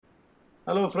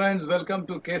Hello, friends. Welcome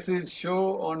to Casey's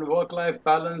show on work-life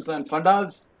balance and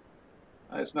fundas.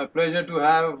 It's my pleasure to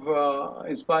have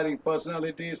inspiring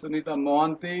personality Sunita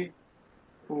Mohanty,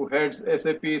 who heads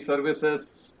SAP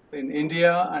services in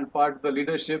India and part of the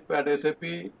leadership at SAP.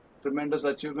 Tremendous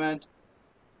achievement,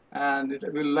 and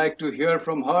we'll like to hear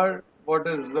from her. What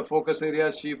is the focus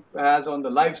area she has on the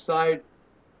life side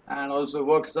and also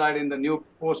work side in the new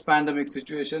post-pandemic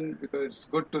situation? Because it's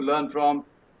good to learn from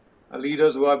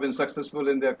leaders who have been successful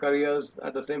in their careers.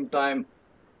 At the same time,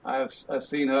 I've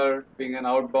seen her being an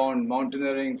outbound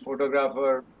mountaineering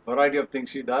photographer, variety of things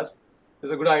she does.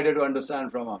 It's a good idea to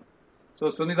understand from her. So,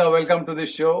 Sunita, welcome to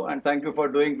this show and thank you for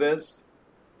doing this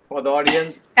for the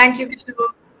audience. Thank you,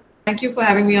 Kishore. Thank you for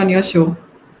having me on your show.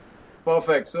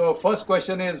 Perfect. So, first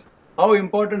question is how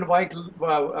important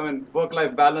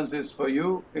work-life balance is for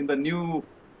you in the new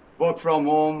work from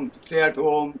home, stay at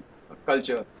home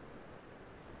culture?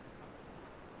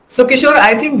 So, Kishore,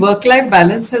 I think work-life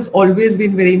balance has always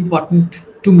been very important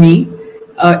to me,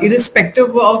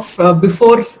 irrespective of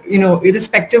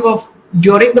irrespective of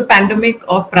during the pandemic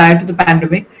or prior to the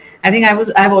pandemic. I think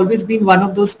I've always been one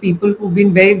of those people who've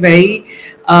been very, very,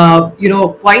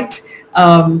 quite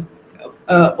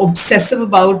obsessive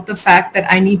about the fact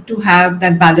that I need to have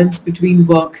that balance between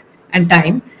work and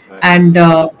time. Right.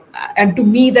 And to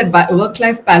me, that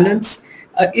work-life balance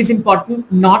is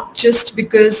important, not just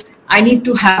because I need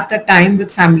to have that time with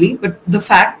family, but the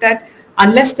fact that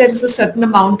unless there is a certain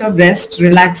amount of rest,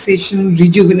 relaxation,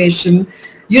 rejuvenation,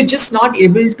 you're just not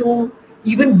able to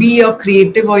even be your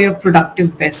creative or your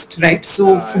productive best, right?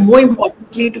 So for Right. more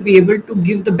importantly, to be able to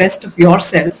give the best of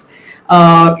yourself,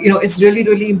 it's really,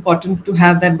 really important to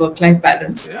have that work-life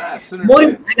balance. Yeah, More,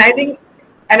 absolutely.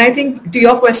 and I think to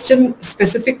your question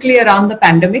specifically around the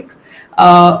pandemic,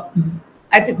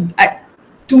 I think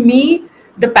to me,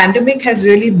 the pandemic has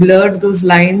really blurred those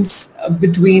lines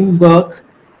between work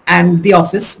and the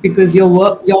office because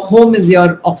your home is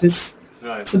your office.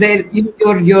 Right. So there,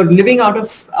 you're living out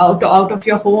of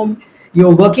your home,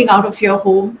 you're working out of your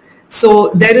home.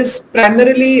 So there is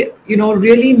primarily,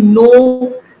 really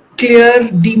no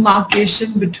clear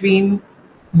demarcation between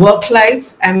work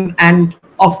life and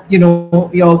of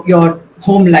your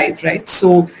home life, right?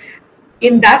 So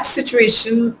in that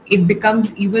situation, it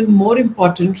becomes even more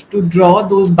important to draw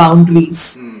those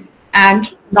boundaries, Hmm.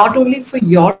 and not only for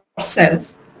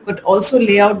yourself, but also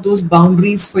lay out those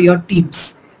boundaries for your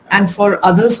teams and for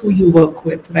others who you work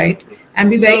with, right? True. And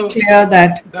be very So clear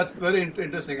that. that's very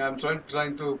interesting. I'm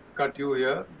trying to cut you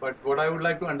here, but what I would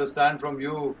like to understand from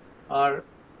you are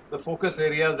the focus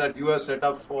areas that you have set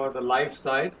up for the life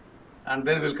side, and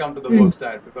then we'll come to the work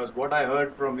side. Because what I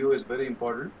heard from you is very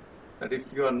important. That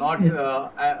if you are not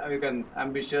you can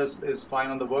ambitious is fine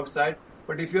on the work side,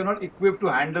 but if you're not equipped to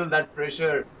handle that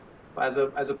pressure as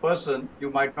a person,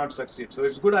 you might not succeed. So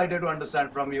it's a good idea to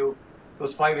understand from you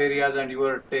those 5 areas and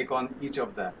your take on each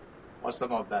of that or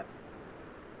some of that.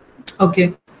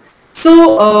 Okay.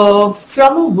 So,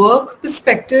 from a work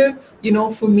perspective,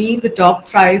 for me, the top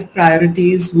five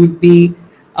priorities would be,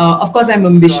 of course, I'm Sorry, I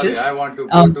ambitious. want to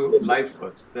go to life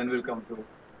first, then we'll come to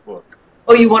work.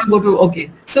 Oh, you want to go to,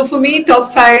 okay. So for me,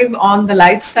 top five on the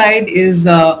life side is,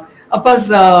 of course,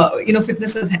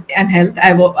 fitness and health.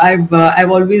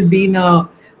 I've always been a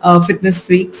fitness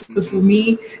freak. So for Hmm.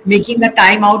 me, making the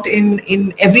time out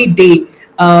in every day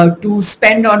to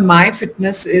spend on my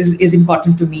fitness is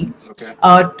important to me. Okay.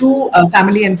 To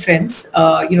family and friends,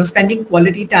 spending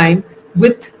quality time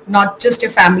with not just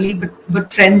your family,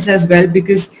 but friends as well,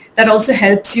 because that also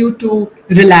helps you to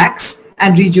relax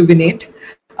and rejuvenate.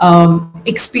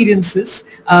 Experiences.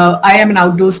 I am an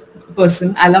outdoors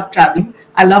person. I love traveling.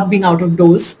 I love being out of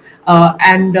doors.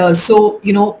 And so,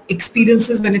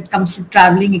 experiences when it comes to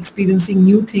traveling, experiencing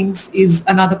new things is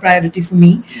another priority for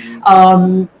me.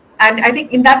 Hmm. And I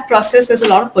think in that process, there's a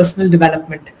lot of personal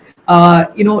development. I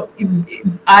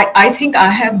think I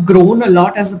have grown a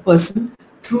lot as a person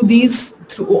through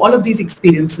all of these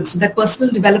experiences. So that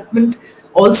personal development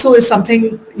also is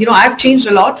something, I've changed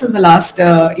a lot in the last,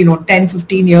 10,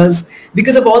 15 years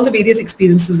because of all the various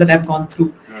experiences that I've gone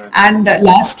through. Right. And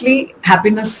lastly,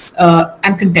 happiness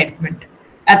and contentment.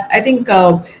 I think,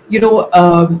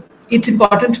 it's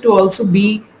important to also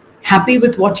be happy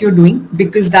with what you're doing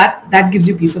because that gives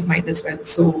you peace of mind as well.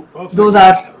 So those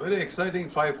Perfect. are. Very exciting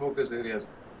 5 focus areas.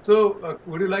 So,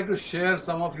 would you like to share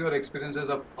some of your experiences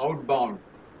of outbound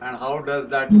and how does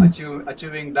that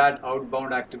achieving that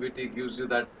outbound activity gives you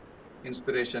that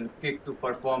inspiration kick to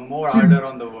perform more harder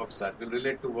on the work side? We'll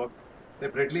relate to work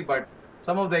separately, but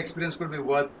some of the experience could be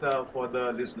worth for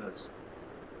the listeners.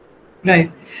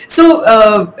 Right. So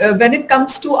when it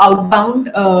comes to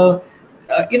outbound,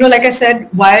 like I said,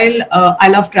 while I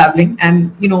love traveling,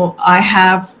 and I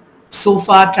have so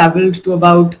far traveled to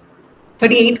about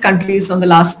 38 countries on the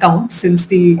last count since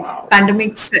the Wow.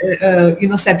 pandemic,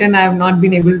 set in. I have not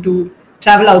been able to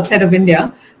travel outside of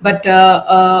India. But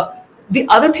the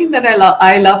other thing that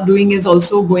I love doing is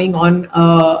also going on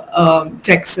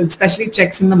treks, especially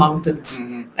treks in the mountains,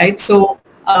 Hmm. right? So,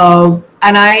 and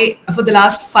for the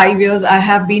last 5 years, I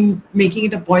have been making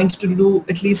it a point to do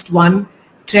at least one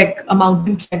trek, a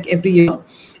mountain trek every year.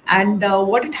 And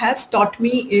what it has taught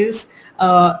me is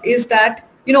that,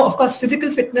 of course,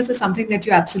 physical fitness is something that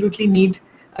you absolutely need.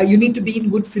 You need to be in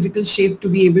good physical shape to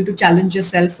be able to challenge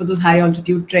yourself for those high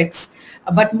altitude treks.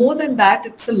 But more than that,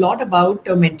 it's a lot about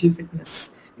mental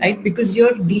fitness, right? Hmm. Because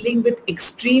you're dealing with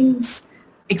extreme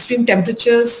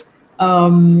temperatures.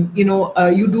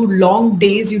 You do long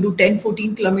days, you do 10,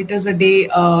 14 kilometers a day,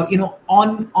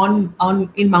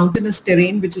 on in mountainous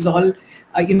terrain, which is all,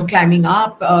 climbing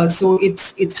up. So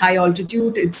it's high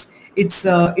altitude. It's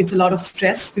a lot of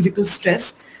stress, physical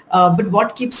stress. But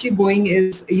what keeps you going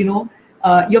is,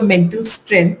 your mental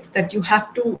strength, that you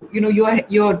have to,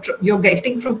 you're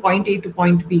getting from point A to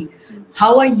point B.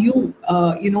 How are you,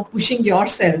 pushing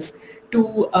yourself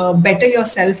to better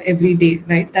yourself every day,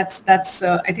 right? That's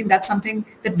I think that's something,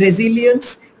 that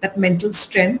resilience, that mental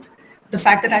strength, the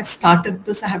fact that I've started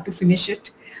this, I have to finish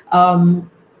it.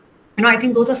 I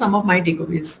think those are some of my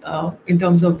takeaways in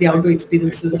terms of the outdoor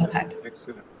experiences I've Excellent. had.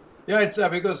 Excellent. Yeah, it's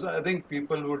because I think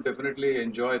people would definitely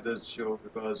enjoy this show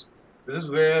because this is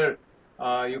where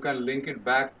you can link it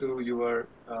back to your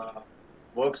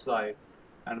work site.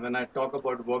 And when I talk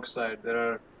about work site, there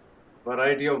are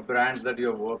variety of brands that you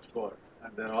have worked for,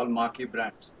 and they're all marquee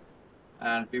brands.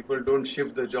 And people don't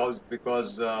shift the jobs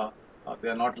because they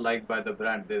are not liked by the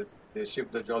brand. They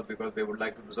shift the jobs because they would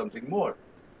like to do something more,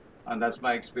 and that's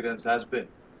my experience has been.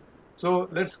 So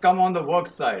let's come on the work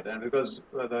side, and because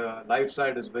the life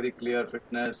side is very clear: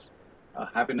 fitness,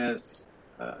 happiness,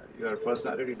 your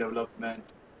personality development,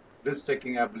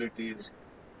 risk-taking abilities,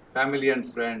 family and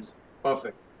friends.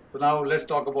 Perfect. So now let's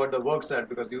talk about the work side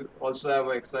because you also have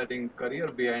an exciting career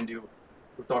behind you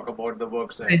to talk about the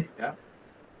work side. Right. Yeah.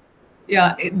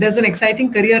 Yeah, there's an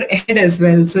exciting career ahead as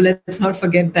well. So let's not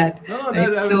forget that, No, no.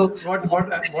 right? So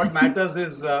What matters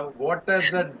is what has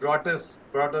that brought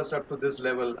us up to this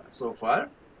level so far,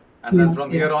 and then yeah,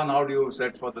 from yeah. here on, how do you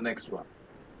set for the next one?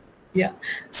 Yeah.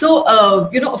 So,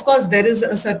 of course, there is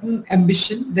a certain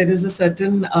ambition. There is a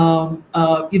certain,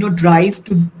 drive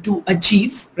to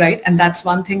achieve, right? And that's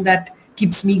one thing that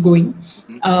keeps me going.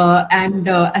 Mhm. And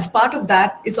as part of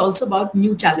that, it's also about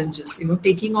new challenges.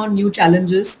 Taking on new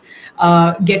challenges,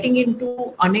 getting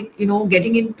into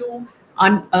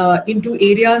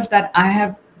areas that I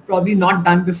have probably not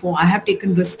done before. I have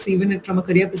taken risks even from a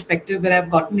career perspective where I've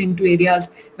gotten into areas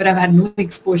where I've had no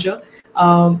exposure.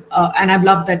 And I've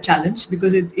loved that challenge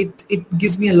because it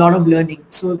gives me a lot of learning.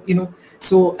 So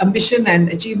ambition and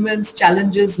achievements,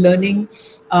 challenges, learning,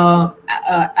 and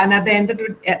at the end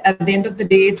of the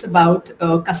day, it's about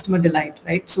customer delight,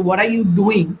 right? So what are you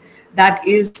doing that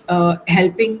is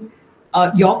helping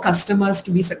your customers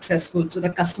to be successful? So the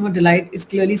customer delight is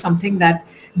clearly something that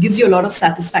gives you a lot of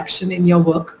satisfaction in your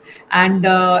work. And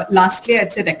lastly,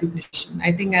 I'd say recognition.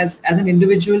 I think as an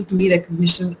individual, to me,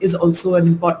 recognition is also an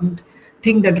important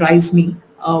thing that drives me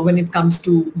when it comes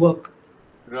to work.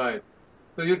 Right.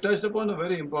 So you touched upon a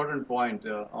very important point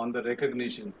on the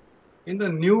recognition. In the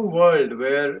new world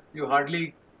where you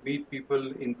hardly meet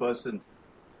people in person,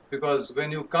 because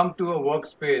when you come to a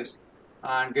workspace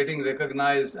and getting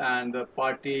recognized and the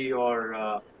party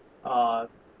or uh,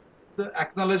 the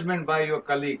acknowledgement by your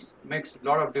colleagues makes a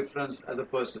lot of difference as a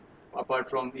person, apart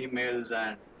from emails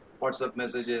and WhatsApp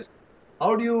messages.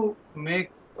 How do you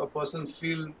make a person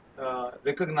feel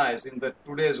recognized in the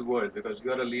today's world? Because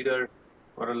you are a leader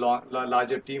for a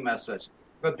larger team as such.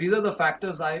 But these are the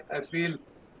factors I feel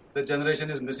the generation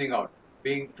is missing out,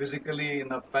 being physically in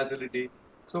a facility.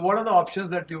 So what are the options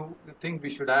that you think we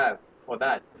should have for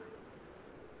that?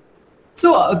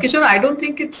 So, Kishore, I don't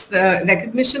think it's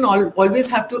recognition always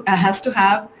has to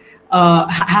happen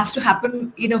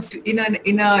in an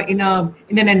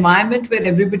environment where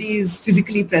everybody is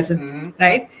physically present, Mm-hmm.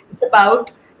 right? It's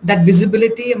about that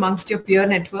visibility amongst your peer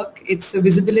network. It's a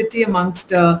visibility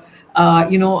amongst your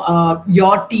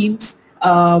teams,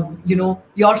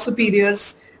 your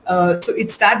superiors. So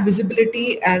it's that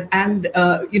visibility and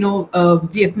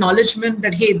the acknowledgement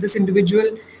that, hey, this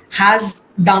individual has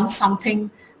done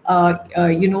something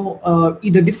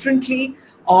either differently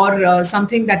or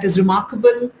something that is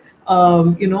remarkable,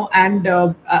 and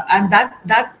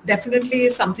that definitely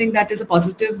is something that is a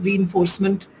positive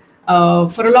reinforcement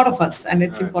for a lot of us, and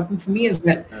it's Right. important for me as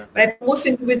well. Yeah. But I think most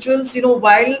individuals,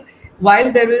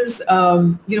 while there is,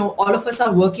 all of us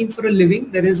are working for a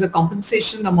living, there is a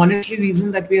compensation, a monetary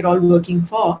reason that we are all working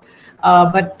for.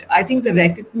 But I think the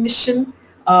recognition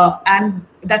and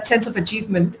that sense of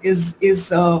achievement is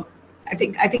I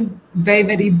think very,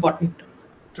 very important.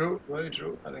 True, very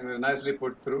true. I think very nicely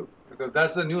put through, because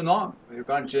that's the new norm. You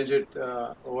can't change it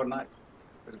overnight.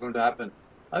 It's going to happen.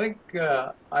 I think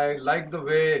I like the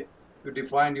way you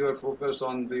defined your focus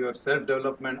on your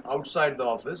self-development outside the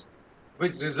office,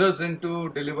 which results into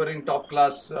delivering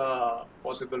top-class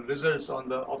possible results on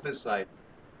the office side.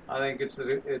 I think it's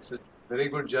a very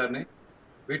good journey.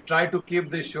 We try to keep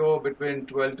the show between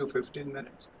 12 to 15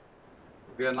 minutes.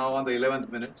 We are now on the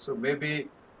 11th minute, so maybe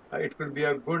it could be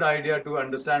a good idea to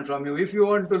understand from you. If you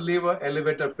want to leave an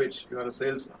elevator pitch, you are a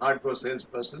hardcore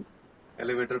salesperson,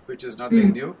 elevator pitch is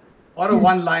nothing new, or a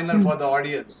one-liner for the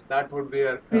audience, that would be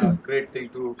a great thing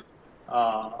to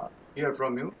hear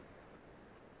from you.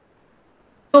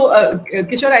 So,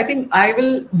 Kishore, I think I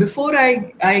will, before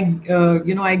I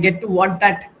get to what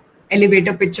that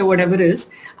elevator pitch or whatever is,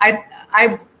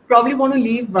 I probably want to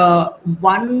leave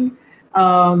one,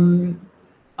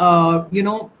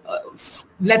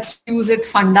 let's use it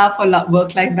funda for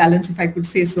work-life balance, if I could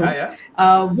say so,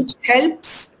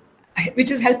 which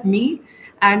has helped me,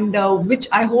 and which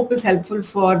I hope is helpful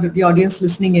for the audience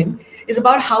listening in, is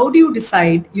about how do you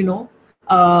decide, when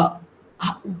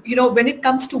it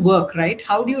comes to work, right?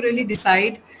 How do you really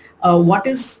decide what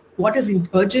is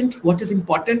urgent, what is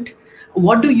important,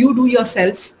 what do you do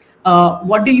yourself,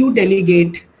 what do you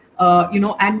delegate,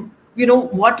 and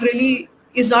what really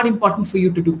is not important for you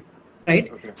to do,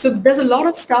 right? Okay. So there's a lot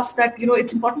of stuff that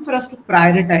it's important for us to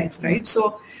prioritize, right?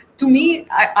 So to me,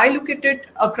 I look at it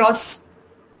across,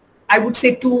 I would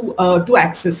say, two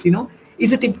axes.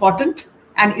 Is it important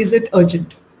and is it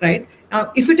urgent, right?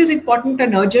 Now, if it is important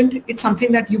and urgent, it's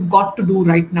something that you've got to do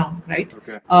right now, right?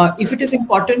 Okay. If it is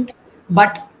important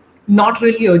but not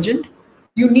really urgent,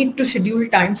 you need to schedule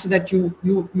time so that you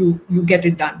get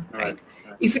it done, right?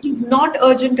 If it is not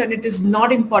urgent and it is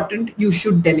not important, you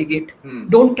should delegate.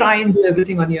 Don't try and do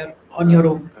everything on your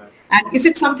own. And if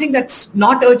it's something that's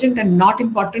not urgent and not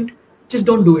important, just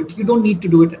don't do it. You don't need to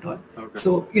do it at all. Okay.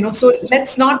 So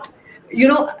let's not,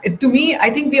 to me, I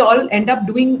think we all end up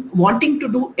wanting to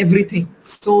do everything.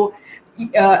 So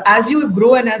as you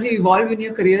grow and as you evolve in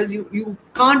your careers, you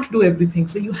can't do everything.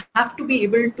 So you have to be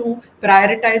able to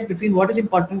prioritize between what is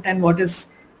important and what is,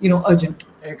 urgent.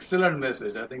 Excellent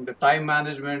message. I think the time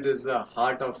management is the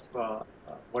heart of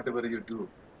whatever you do,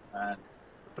 and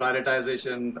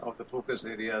prioritization of the focus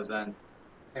areas and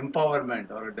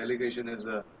empowerment or delegation is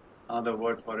another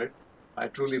word for it. I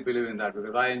truly believe in that,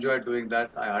 because I enjoyed doing that.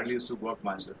 I hardly used to work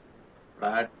myself, but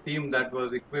I had a team that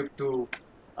was equipped to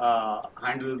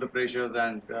handle the pressures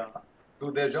and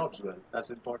do their jobs well. That's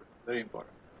important, very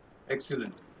important.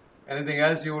 Excellent. Anything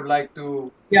else you would like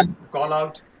to call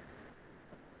out?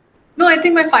 No, I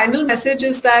think my final message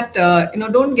is that,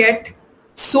 don't get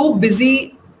so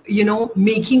busy,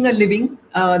 making a living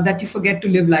that you forget to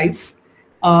live life.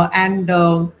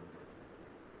 And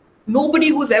nobody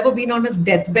who's ever been on his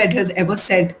deathbed has ever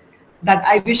said that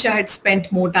I wish I had spent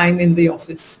more time in the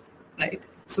office, right?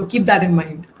 So keep that in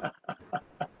mind.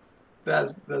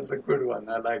 That's a good one.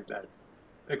 I like that.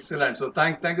 Excellent. So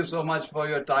thank you so much for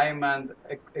your time and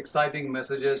exciting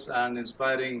messages and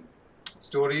inspiring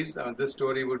stories. I mean, this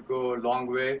story would go a long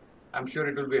way. I'm sure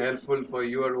it will be helpful for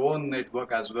your own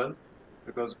network as well,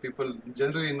 because people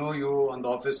generally know you on the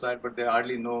office side, but they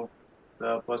hardly know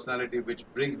the personality which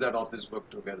brings that office work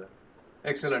together.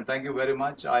 Excellent. Thank you very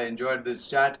much. I enjoyed this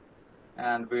chat,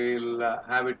 and we'll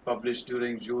have it published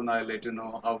during June. I'll let you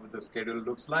know how the schedule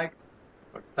looks like.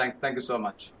 But thank you so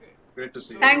much. Great to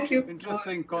see you. Thank you.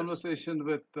 Interesting conversation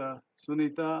with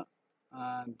Sunita,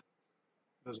 and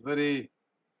it was very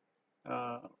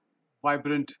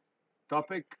vibrant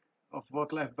topic of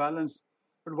work-life balance.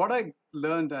 But what I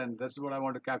learned, and that's what I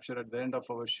want to capture at the end of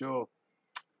our show,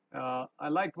 I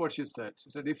liked what she said. She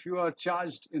said, if you are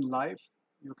charged in life,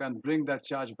 you can bring that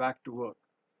charge back to work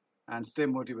and stay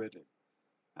motivated.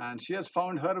 And she has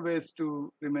found her ways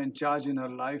to remain charged in her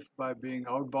life by being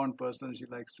outbound person. She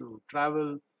likes to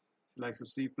travel, she likes to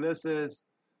see places.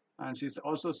 And she's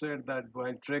also said that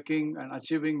while trekking and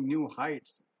achieving new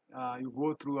heights, you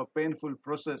go through a painful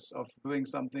process of doing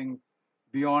something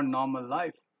beyond normal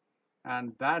life.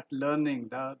 And that learning,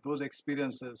 those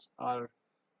experiences are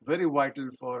very vital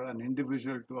for an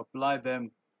individual to apply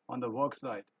them on the work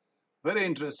side. Very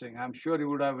interesting. I'm sure you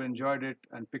would have enjoyed it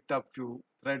and picked up few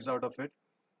threads out of it.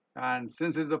 And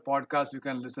since it's a podcast, you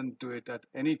can listen to it at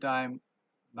any time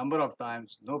number of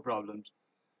times, no problems.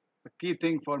 The key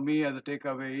thing for me as a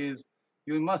takeaway is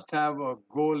you must have a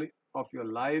goal of your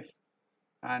life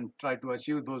and try to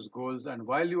achieve those goals. And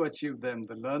while you achieve them,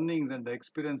 the learnings and the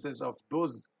experiences of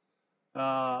those,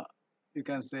 uh, you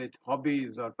can say,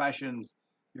 hobbies or passions,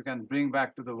 you can bring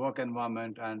back to the work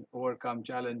environment and overcome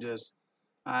challenges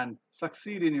and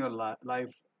succeed in your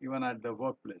life, even at the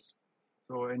workplace.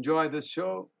 So enjoy this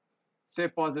show. Stay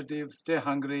positive, stay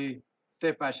hungry,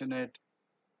 stay passionate,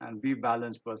 and be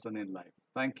balanced person in life.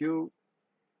 Thank you.